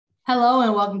Hello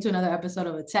and welcome to another episode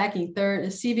of Attacking Third, a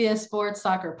CBS Sports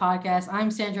soccer podcast.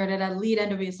 I'm Sandra, Herrera, lead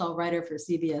NWSL writer for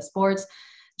CBS Sports.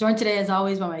 Joined today, as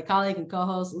always, by my colleague and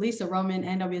co-host, Lisa Roman,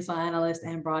 NWSL analyst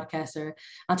and broadcaster.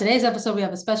 On today's episode, we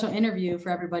have a special interview for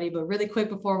everybody, but really quick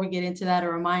before we get into that, a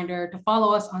reminder to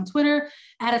follow us on Twitter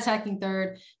at Attacking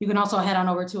Third. You can also head on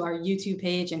over to our YouTube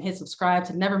page and hit subscribe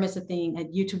to never miss a thing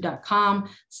at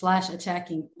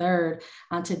youtube.com/Attacking Third.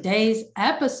 On today's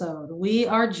episode, we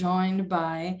are joined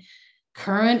by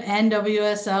current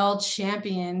NWSL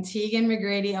champion Tegan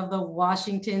McGrady of the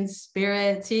Washington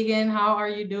Spirit. Tegan, how are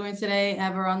you doing today?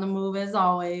 Ever on the move as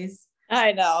always.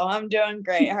 I know, I'm doing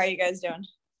great. How are you guys doing?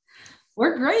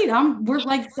 We're great. We're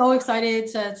like so excited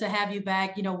to have you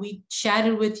back. You know, we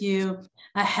chatted with you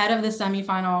ahead of the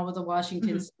semifinal with the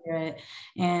Washington Spirit,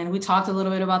 and we talked a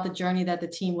little bit about the journey that the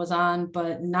team was on,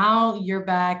 but now you're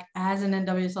back as an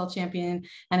NWSL champion,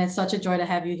 and it's such a joy to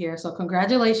have you here. So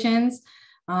congratulations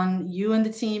on you and the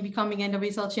team becoming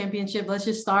NWSL Championship. Let's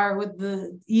just start with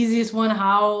the easiest one.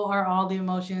 How are all the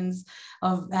emotions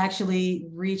of actually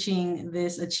reaching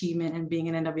this achievement and being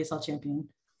an NWSL champion?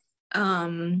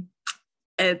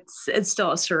 It's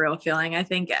still a surreal feeling. I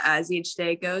think as each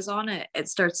day goes on, it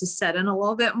starts to set in a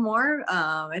little bit more.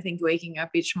 I think waking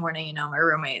up each morning, my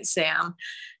roommate Sam,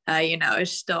 it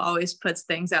still always puts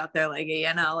things out there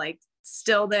like,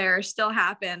 still there, still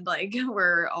happened. Like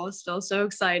we're all still so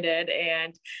excited,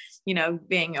 and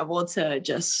being able to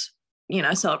just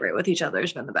celebrate with each other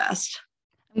has been the best.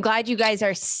 I'm glad you guys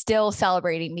are still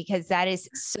celebrating because that is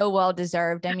so well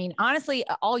deserved. I mean, honestly,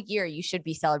 all year you should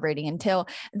be celebrating until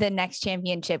the next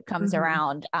championship comes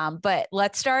around. But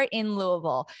let's start in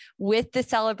Louisville with the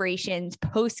celebrations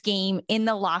post game in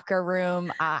the locker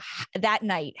room that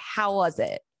night. How was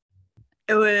it?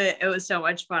 It was so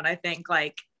much fun. I think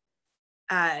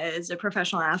as a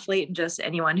professional athlete and just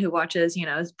anyone who watches,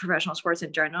 professional sports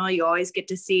in general, you always get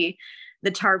to see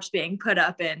the tarps being put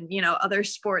up in, other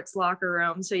sports locker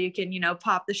rooms. So you can,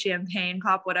 pop the champagne,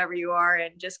 pop whatever you are,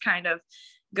 and just kind of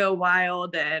go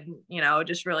wild and,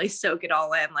 just really soak it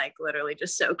all in, like literally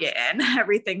just soak it in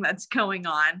everything that's going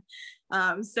on.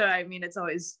 So, I mean, it's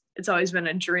always been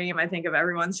a dream, I think, of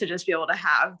everyone's to just be able to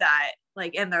have that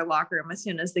like in their locker room as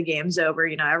soon as the game's over.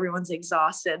 Everyone's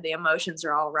exhausted, the emotions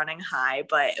are all running high,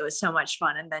 but it was so much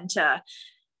fun. And then to,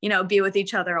 be with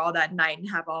each other all that night and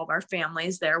have all of our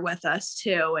families there with us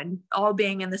too, and all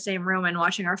being in the same room and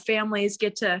watching our families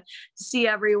get to see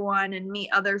everyone and meet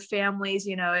other families.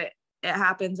 It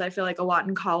happens, I feel like, a lot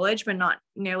in college, but not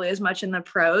nearly as much in the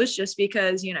pros, just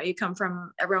because,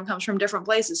 everyone comes from different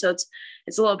places. So it's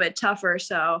a little bit tougher.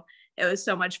 So it was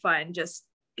so much fun just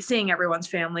seeing everyone's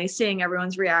family, seeing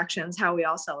everyone's reactions, how we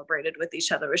all celebrated with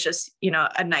each other was just,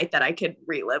 a night that I could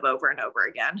relive over and over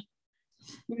again.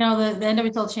 The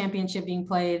NWSL Championship being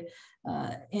played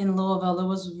in Louisville, it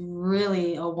was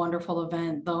really a wonderful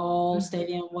event. The whole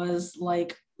stadium was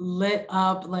like lit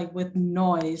up, like with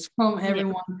noise from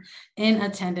everyone in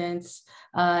attendance.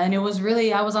 And it was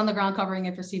really, I was on the ground covering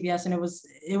it for CBS, and it was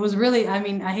really, I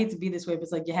mean, I hate to be this way, but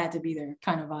it's like you had to be there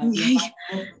kind of vibe.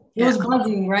 It was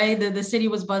buzzing, right? The city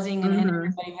was buzzing, and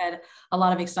everybody had a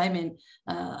lot of excitement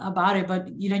about it. But,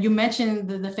 you mentioned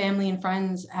the family and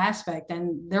friends aspect,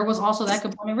 and there was also that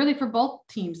component really for both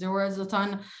teams. There was a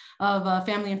ton of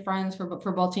family and friends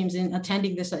for both teams in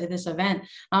attending this event.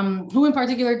 Who in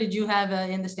particular did you have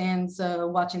in the stands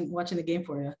watching the game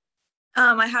for you?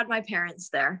 I had my parents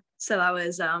there, so that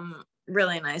was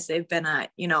really nice. They've been at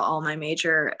all my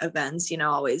major events,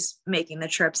 always making the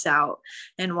trips out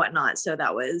and whatnot. So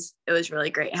it was really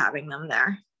great having them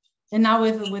there. And now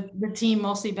with the team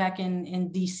mostly back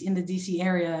in DC, in the DC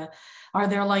area, are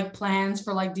there like plans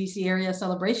for like DC area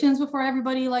celebrations before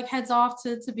everybody like heads off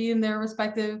to be in their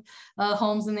respective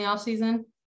homes in the off season?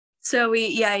 So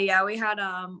we had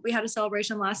a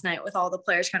celebration last night with all the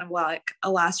players, kind of like a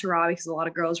last hurrah, because a lot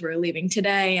of girls were leaving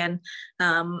today, and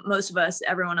most of us,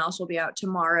 everyone else will be out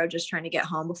tomorrow, just trying to get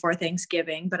home before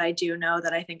Thanksgiving. But I do know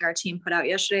that I think our team put out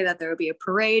yesterday that there will be a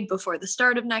parade before the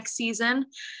start of next season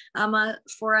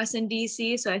for us in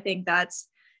DC. So I think that's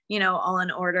all in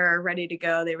order, ready to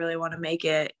go. They really want to make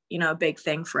it a big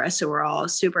thing for us. So we're all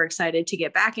super excited to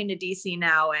get back into DC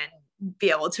now and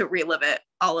be able to relive it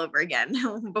all over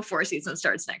again before season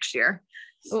starts next year.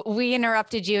 We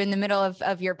interrupted you in the middle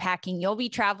of your packing. You'll be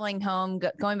traveling home,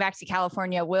 going back to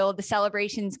California. Will the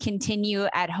celebrations continue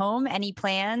at home? Any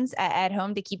plans at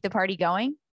home to keep the party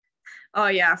going? Oh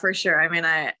yeah, for sure. I mean,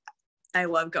 I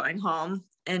love going home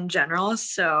in general.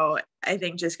 So I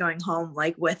think just going home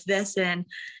like with this and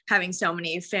having so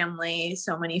many family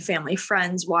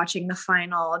friends watching the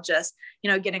final, just,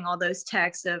 getting all those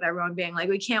texts of everyone being like,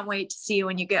 we can't wait to see you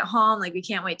when you get home. Like, we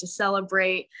can't wait to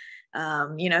celebrate.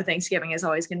 Thanksgiving is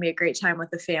always going to be a great time with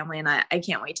the family. And I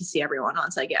can't wait to see everyone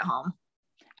once I get home.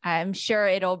 I'm sure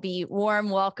it'll be warm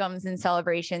welcomes and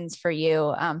celebrations for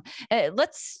you.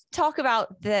 Let's talk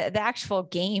about the actual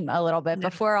game a little bit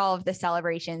before all of the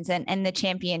celebrations and the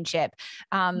championship.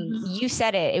 You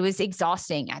said it was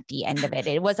exhausting at the end of it.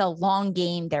 It was a long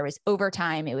game. There was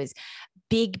overtime. It was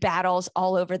big battles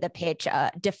all over the pitch,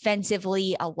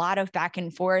 defensively, a lot of back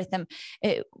and forth.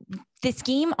 This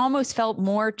game almost felt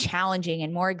more challenging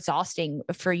and more exhausting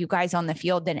for you guys on the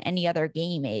field than any other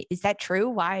game. Is that true?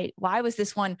 Why was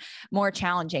this one more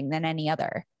challenging than any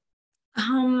other?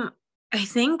 I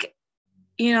think,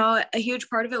 a huge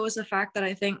part of it was the fact that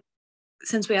I think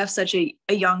since we have such a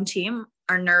young team,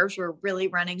 our nerves were really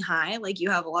running high. Like, you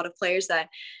have a lot of players that,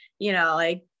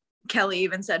 like Kelly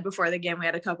even said before the game, we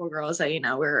had a couple girls that,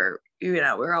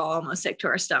 we're all almost sick to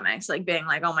our stomachs, like being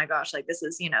like, oh my gosh, like this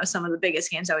is, some of the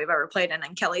biggest games that we've ever played in.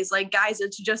 And Kelly's like, guys,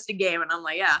 it's just a game. And I'm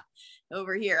like, yeah,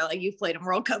 over here, like, you've played in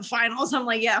World Cup finals. I'm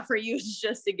like, yeah, for you, it's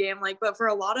just a game. Like, but for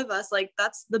a lot of us, like,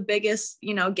 that's the biggest,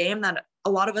 game that a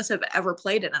lot of us have ever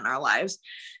played in our lives.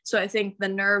 So I think the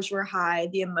nerves were high,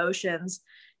 the emotions,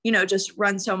 just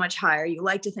run so much higher. You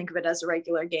like to think of it as a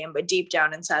regular game, but deep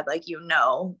down inside, like,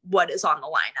 what is on the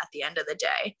line at the end of the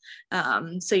day.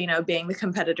 So, being the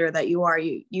competitor that you are,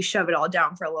 you shove it all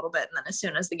down for a little bit. And then as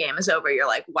soon as the game is over, you're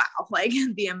like, wow, like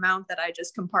the amount that I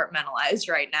just compartmentalized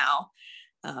right now,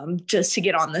 just to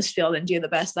get on this field and do the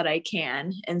best that I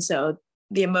can. And so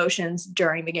the emotions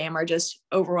during the game are just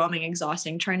overwhelming,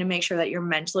 exhausting, trying to make sure that you're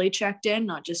mentally checked in,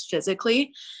 not just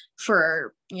physically.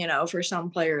 For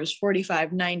some players,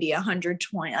 45, 90,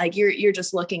 120, like you're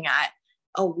just looking at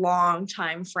a long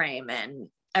time frame and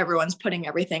everyone's putting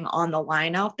everything on the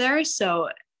line out there. So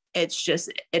it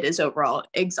is overall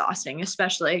exhausting,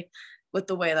 especially with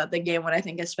the way that the game went. I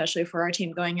think especially for our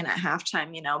team going in at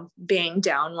halftime, being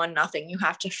down 1-0, you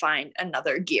have to find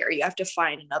another gear. You have to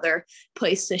find another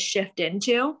place to shift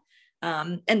into.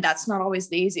 And that's not always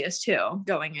the easiest too,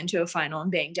 going into a final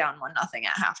and being down 1-0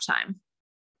 at halftime.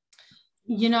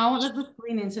 Let's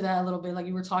lean into that a little bit. Like,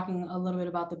 you were talking a little bit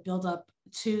about the buildup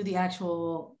to the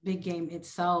actual big game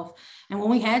itself. And when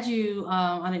we had you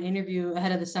on an interview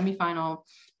ahead of the semifinal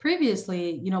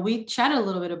previously, we chatted a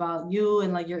little bit about you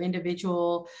and like your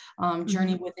individual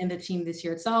journey within the team this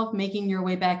year itself, making your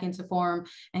way back into form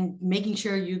and making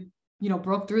sure you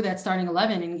broke through that starting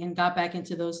 11 and got back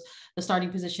into the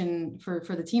starting position for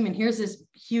the team. And here's this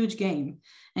huge game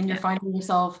and you're finding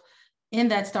yourself in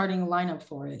that starting lineup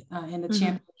for it in the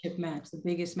championship match, the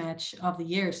biggest match of the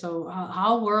year. So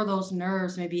how were those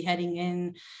nerves maybe heading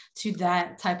in to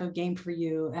that type of game for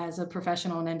you as a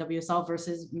professional in NWSL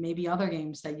versus maybe other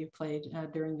games that you've played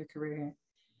during your career here?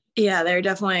 Yeah, they're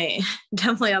definitely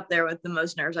up there with the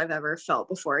most nerves I've ever felt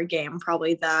before a game.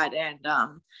 Probably that and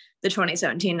the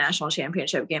 2017 national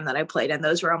championship game that I played in.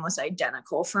 Those were almost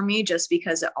identical for me just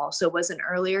because it also was an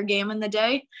earlier game in the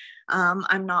day.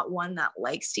 I'm not one that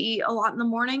likes to eat a lot in the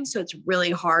morning, so it's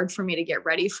really hard for me to get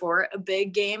ready for a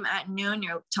big game at noon.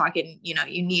 You're talking, you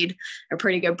need a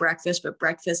pretty good breakfast, but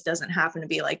breakfast doesn't happen to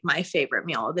be like my favorite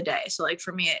meal of the day. So like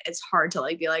for me, it's hard to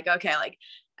like be like, okay, like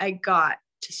I got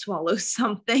to swallow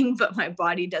something, but my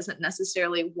body doesn't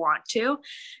necessarily want to.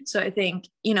 So I think,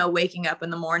 waking up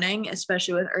in the morning,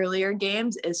 especially with earlier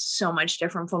games, is so much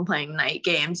different from playing night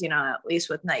games. At least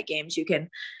with night games, you can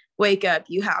wake up,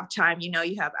 you have time, you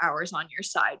have hours on your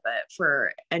side, but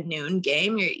for a noon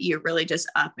game, you're really just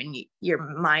up and your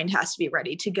mind has to be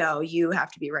ready to go. You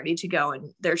have to be ready to go.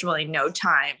 And there's really no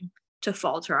time to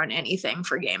falter on anything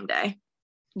for game day.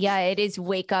 Yeah, it is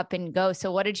wake up and go.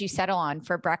 So what did you settle on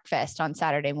for breakfast on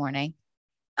Saturday morning?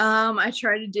 I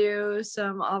tried to do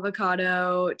some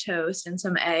avocado toast and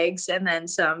some eggs and then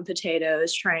some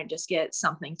potatoes, try and just get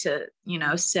something to,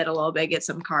 sit a little bit, get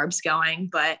some carbs going.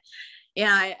 But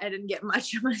yeah, I didn't get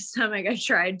much in my stomach. I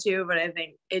tried to, but I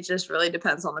think it just really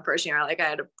depends on the person. Like I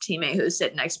had a teammate who was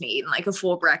sitting next to me eating like a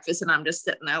full breakfast and I'm just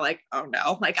sitting there like, oh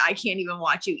no, like I can't even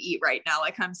watch you eat right now.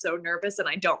 Like I'm so nervous and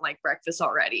I don't like breakfast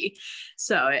already.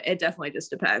 So it definitely just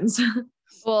depends.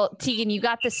 Well, Tegan, you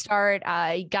got the start,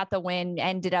 you got the win,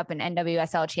 ended up an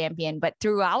NWSL champion, but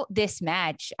throughout this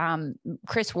match,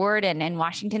 Chris Ward and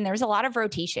Washington, there was a lot of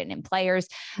rotation and players,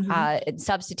 and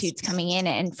substitutes coming in.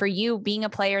 And for you being a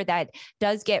player that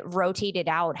does get rotated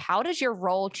out, how does your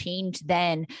role change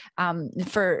then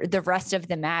for the rest of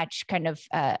the match, kind of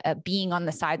being on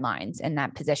the sidelines in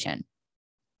that position?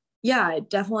 Yeah, it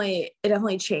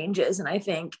definitely changes. And I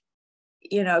think,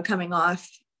 coming off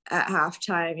at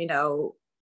halftime,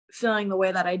 feeling the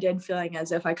way that I did, feeling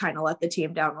as if I kind of let the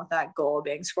team down with that goal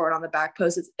being scored on the back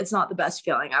post. It's not the best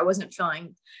feeling. I wasn't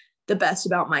feeling the best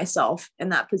about myself in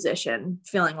that position,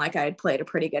 feeling like I had played a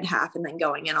pretty good half, and then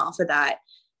going in off of that,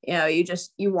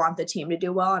 you want the team to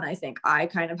do well. And I think I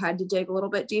kind of had to dig a little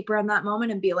bit deeper in that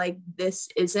moment and be like, this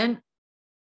isn't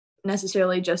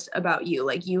necessarily just about you.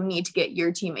 Like, you need to get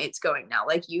your teammates going now.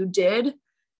 Like, you did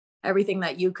everything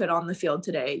that you could on the field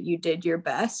today. You did your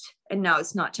best. And now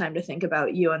it's not time to think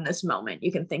about you in this moment.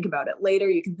 You can think about it later.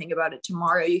 You can think about it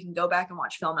tomorrow. You can go back and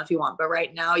watch film if you want. But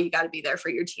right now, you got to be there for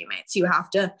your teammates. You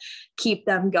have to keep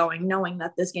them going, knowing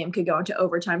that this game could go into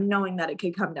overtime, knowing that it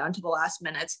could come down to the last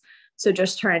minutes. So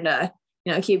just trying to,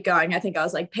 keep going. I think I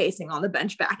was like pacing on the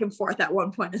bench back and forth at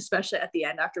one point, especially at the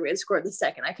end after we had scored the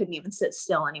second. I couldn't even sit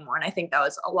still anymore. And I think that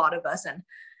was a lot of us. And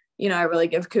I really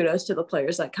give kudos to the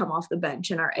players that come off the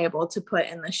bench and are able to put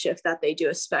in the shift that they do,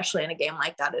 especially in a game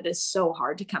like that. It is so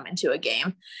hard to come into a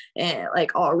game and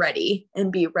like already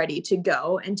and be ready to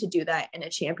go, and to do that in a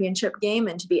championship game,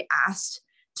 and to be asked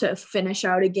to finish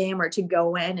out a game or to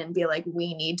go in and be like,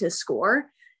 we need to score,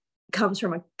 comes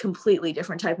from a completely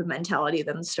different type of mentality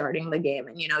than starting the game.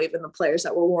 And, even the players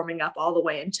that were warming up all the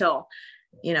way until,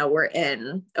 we're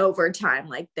in overtime,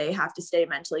 like they have to stay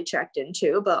mentally checked in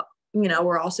too. But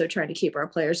we're also trying to keep our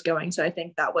players going. So I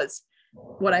think that was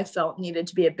what I felt needed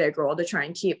to be a big role, to try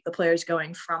and keep the players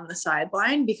going from the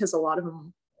sideline, because a lot of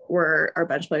them our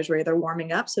bench players were either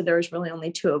warming up. So there was really only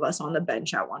two of us on the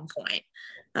bench at one point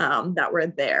that were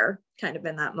there kind of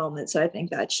in that moment. So I think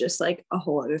that's just like a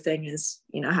whole other thing is,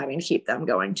 having to keep them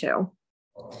going too.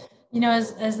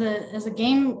 As the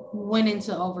game went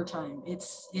into overtime,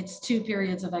 it's 2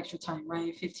 periods of extra time,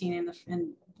 right? 15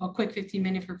 and a quick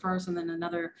 15-minute for first, and then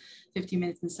another 15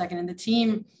 minutes in the second. And the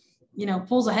team,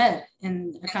 pulls ahead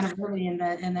and kind of early in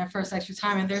that first extra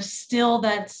time. And there's still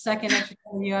that second extra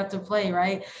time you have to play,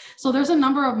 right? So there's a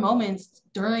number of moments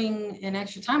during an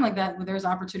extra time like that where there's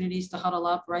opportunities to huddle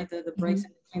up, right? The breaks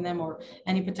in between them, or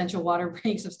any potential water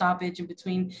breaks of stoppage in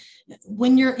between.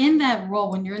 When you're in that role,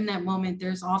 when you're in that moment,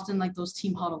 there's often like those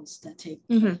team huddles that take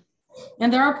place.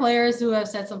 And there are players who have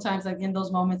said sometimes, like in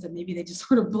those moments, that maybe they just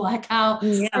sort of black out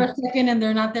for a second and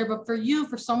they're not there. But for you,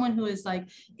 for someone who is like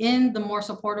in the more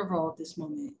supportive role at this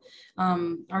moment,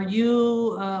 are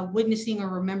you witnessing or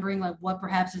remembering like what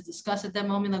perhaps is discussed at that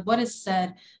moment? Like what is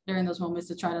said during those moments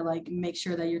to try to like make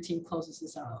sure that your team closes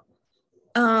this out?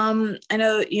 I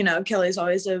know, Kelly's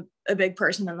always a big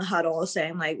person in the huddle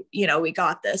saying like, we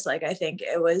got this. Like, I think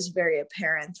it was very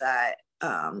apparent that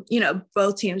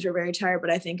both teams were very tired, but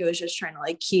I think it was just trying to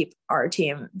like keep our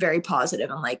team very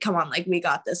positive and like, come on, like we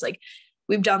got this, like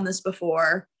we've done this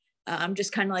before.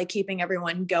 Just kind of like keeping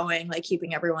everyone going, like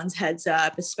keeping everyone's heads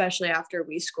up, especially after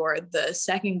we scored the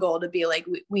second goal, to be like,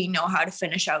 we know how to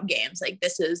finish out games. Like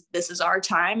this is our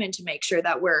time, and to make sure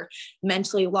that we're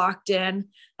mentally locked in,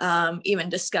 even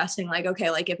discussing like,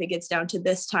 okay, like if it gets down to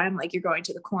this time, like you're going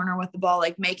to the corner with the ball,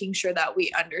 like making sure that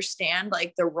we understand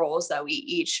like the roles that we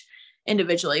each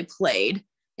individually played,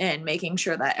 and making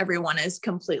sure that everyone is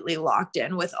completely locked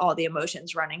in with all the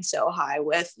emotions running so high,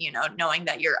 with, knowing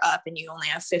that you're up and you only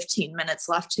have 15 minutes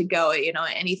left to go,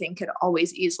 anything could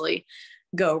always easily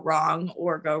go wrong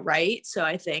or go right. So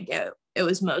I think it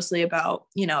was mostly about,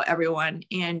 everyone,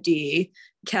 Andy,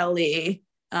 Kelly,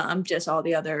 just all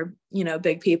the other,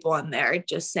 big people in there,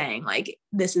 just saying like,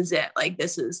 this is it. Like,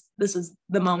 this is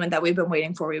the moment that we've been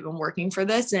waiting for. We've been working for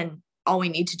this, and all we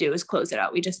need to do is close it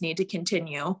out. We just need to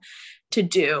continue to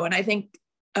do. And I think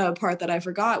a part that I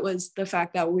forgot was the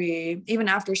fact that we, even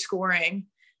after scoring,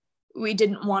 we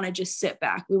didn't want to just sit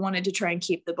back. We wanted to try and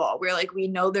keep the ball. We're like, we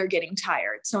know they're getting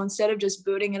tired. So instead of just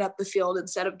booting it up the field,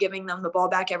 instead of giving them the ball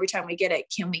back every time we get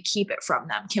it, can we keep it from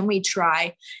them? Can we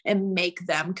try and make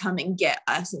them come and get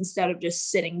us, instead of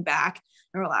just sitting back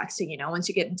and relaxing? Once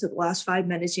you get into the last 5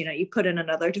 minutes, you put in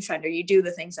another defender, you do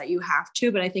the things that you have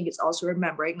to, but I think it's also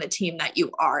remembering the team that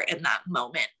you are in that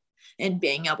moment, and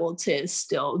being able to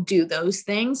still do those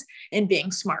things and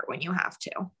being smart when you have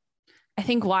to. I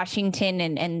think Washington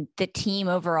and the team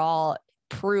overall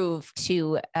proved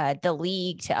to the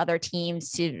league, to other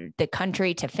teams, to the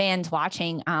country, to fans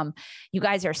watching, you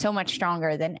guys are so much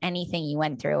stronger than anything you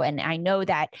went through. And I know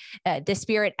that the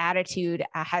Spirit attitude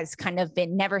has kind of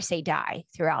been never say die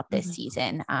throughout this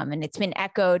season. And it's been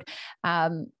echoed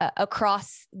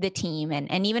across the team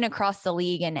and even across the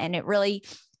league. And it really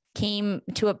came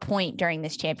to a point during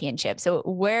this championship. So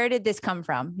where did this come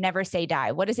from? Never say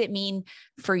die. What does it mean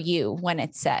for you when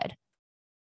it's said?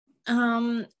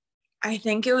 I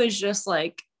think it was just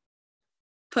like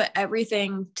put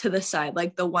everything to the side.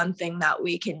 Like the one thing that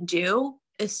we can do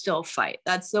is still fight.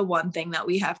 That's the one thing that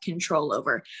we have control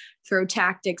over. Throw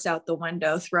tactics out the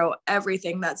window, throw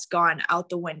everything that's gone out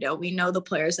the window. We know the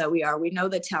players that we are, we know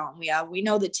the talent we have, we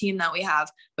know the team that we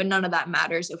have, but none of that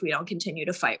matters if we don't continue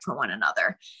to fight for one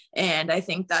another. And I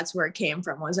think that's where it came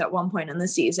from, was at one point in the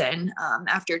season,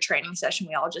 after a training session,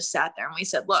 we all just sat there and we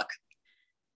said, look,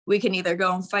 we can either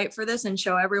go and fight for this and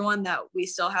show everyone that we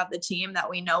still have the team that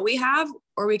we know we have,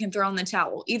 or we can throw in the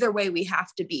towel. Either way, we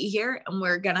have to be here, and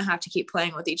we're going to have to keep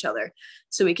playing with each other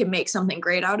so we can make something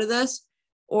great out of this,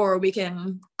 or we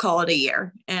can call it a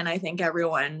year. And I think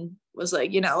everyone was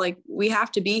like, like, we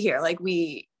have to be here. Like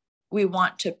we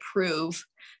want to prove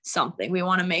something. We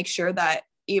want to make sure that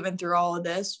even through all of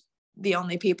this, the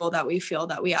only people that we feel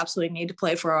that we absolutely need to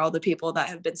play for are all the people that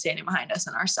have been standing behind us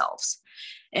and ourselves.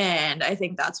 And I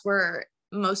think that's where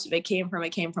most of it came from. It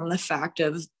came from the fact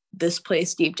of this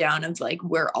place deep down of like,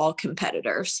 we're all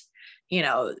competitors,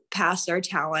 past our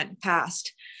talent,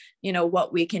 past,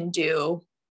 what we can do,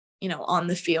 on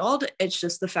the field. It's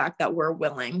just the fact that we're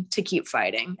willing to keep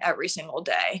fighting every single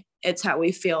day. It's how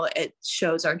we feel. It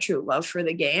shows our true love for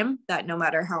the game, that no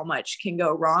matter how much can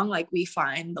go wrong, like we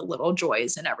find the little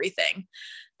joys in everything.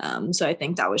 So I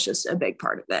think that was just a big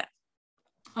part of it.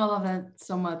 I love that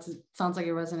so much. It sounds like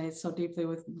it resonates so deeply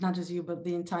with not just you, but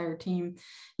the entire team,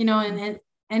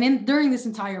 and during this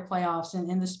entire playoffs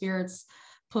and the Spirit's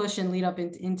push and lead up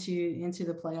into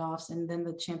the playoffs and then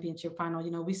the championship final.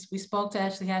 We spoke to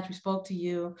Ashley Hatch, we spoke to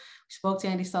you, we spoke to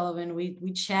Andy Sullivan,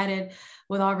 we chatted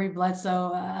with Aubrey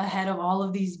Bledsoe ahead of all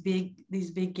of these big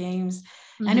games.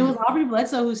 Mm-hmm. And it was Aubrey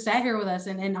Bledsoe who sat here with us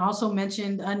and also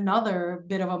mentioned another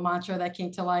bit of a mantra that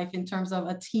came to life in terms of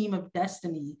a team of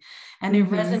destiny. And it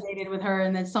resonated with her,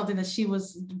 and that's something that she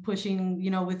was pushing,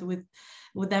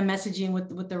 with that messaging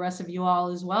with the rest of you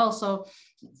all as well. So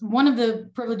one of the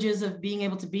privileges of being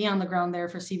able to be on the ground there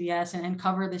for CBS and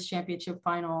cover this championship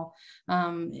final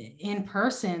in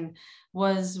person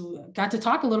was got to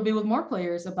talk a little bit with more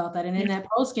players about that. And in that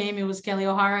post game, it was Kelly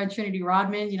O'Hara and Trinity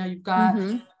Rodman. You've got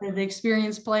the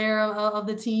experienced player of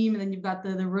the team, and then you've got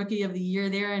the rookie of the year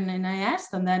there. And I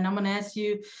asked them that, and I'm going to ask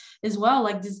you as well,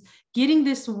 like, just getting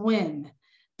this win,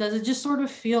 does it just sort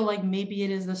of feel like maybe it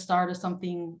is the start of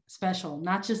something special,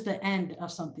 not just the end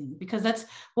of something? Because that's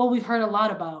what we've heard a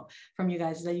lot about from you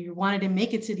guys, is that you wanted to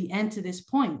make it to the end to this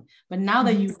point. But now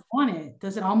that you've won it,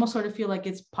 does it almost sort of feel like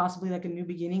it's possibly like a new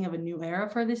beginning of a new era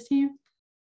for this team?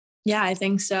 Yeah, I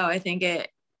think so. I think it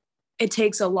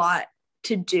takes a lot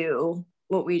to do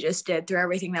what we just did through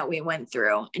everything that we went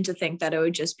through, and to think that it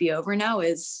would just be over now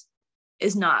is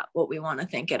not what we want to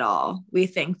think at all. We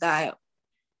think that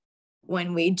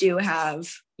when we do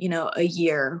have, a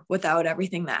year without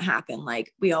everything that happened,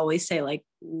 like we always say, like,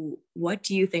 what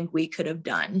do you think we could have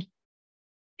done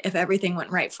if everything went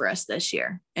right for us this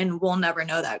year? And we'll never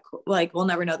know that, like, we'll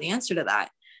never know the answer to that,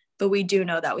 but we do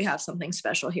know that we have something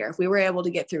special here. If we were able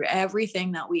to get through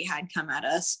everything that we had come at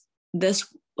us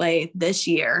this way this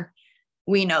year,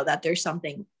 we know that there's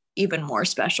something even more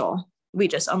special. We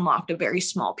just unlocked a very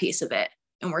small piece of it.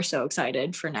 And we're so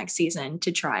excited for next season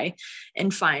to try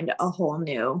and find a whole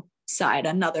new side,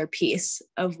 another piece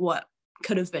of what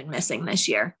could have been missing this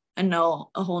year. And a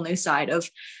whole new side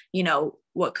of,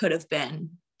 what could have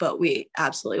been, but we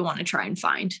absolutely want to try and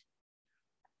find.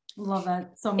 Love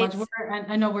that so much.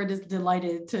 I know we're just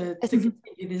delighted to continue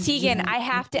this. Tegan, I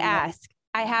have to ask,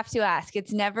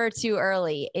 it's never too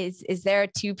early. Is there a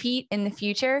two-peat in the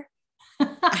future?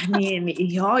 I mean,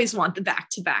 you always want the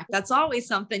back-to-back. That's always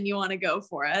something you want to go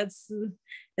for.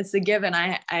 It's a given.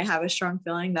 I have a strong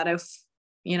feeling that if,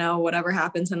 whatever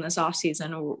happens in this off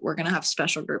season, we're going to have a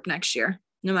special group next year,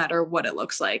 no matter what it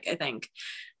looks like. I think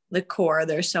the core,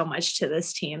 there's so much to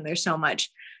this team. There's so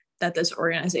much that this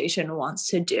organization wants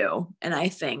to do. And I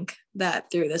think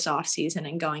that through this off season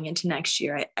and going into next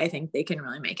year, I think they can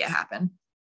really make it happen.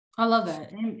 I love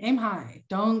that. Aim high.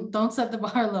 Don't set the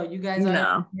bar low. You guys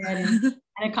are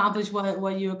and accomplish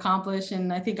what you accomplish.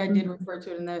 And I think I did refer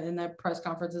to it in that press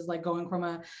conference as like going from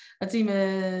a team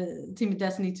of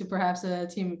destiny to perhaps a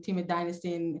team of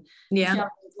dynasty.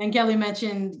 And Kelly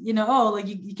mentioned,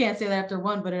 you can't say that after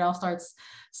one, but it all starts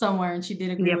somewhere. And she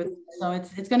did agree with it. So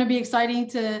it's going to be exciting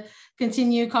to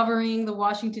continue covering the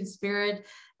Washington Spirit,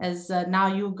 as now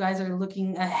you guys are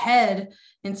looking ahead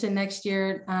into next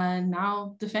year,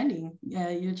 now defending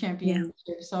your championship.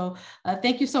 So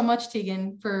thank you so much,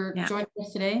 Tegan, for joining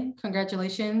us today.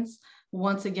 Congratulations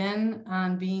once again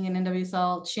on being an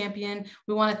NWSL champion.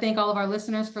 We want to thank all of our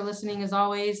listeners for listening as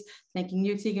always. Thanking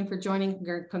you, Tegan, for joining.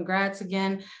 Congrats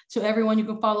again to everyone. You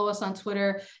can follow us on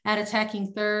Twitter at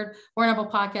Attacking Third, or on Apple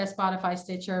Podcasts, Spotify,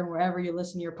 Stitcher, and wherever you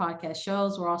listen to your podcast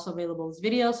shows. We're also available as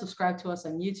video. Subscribe to us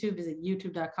on YouTube. Visit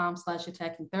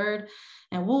youtube.com/Attacking Third.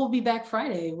 And we'll be back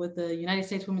Friday with the United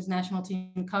States Women's National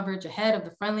Team coverage ahead of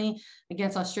the friendly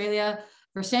against Australia.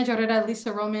 For Sandra, Herrera,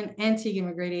 Lisa Roman, and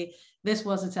Tegan McGrady, this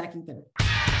was Attacking Third.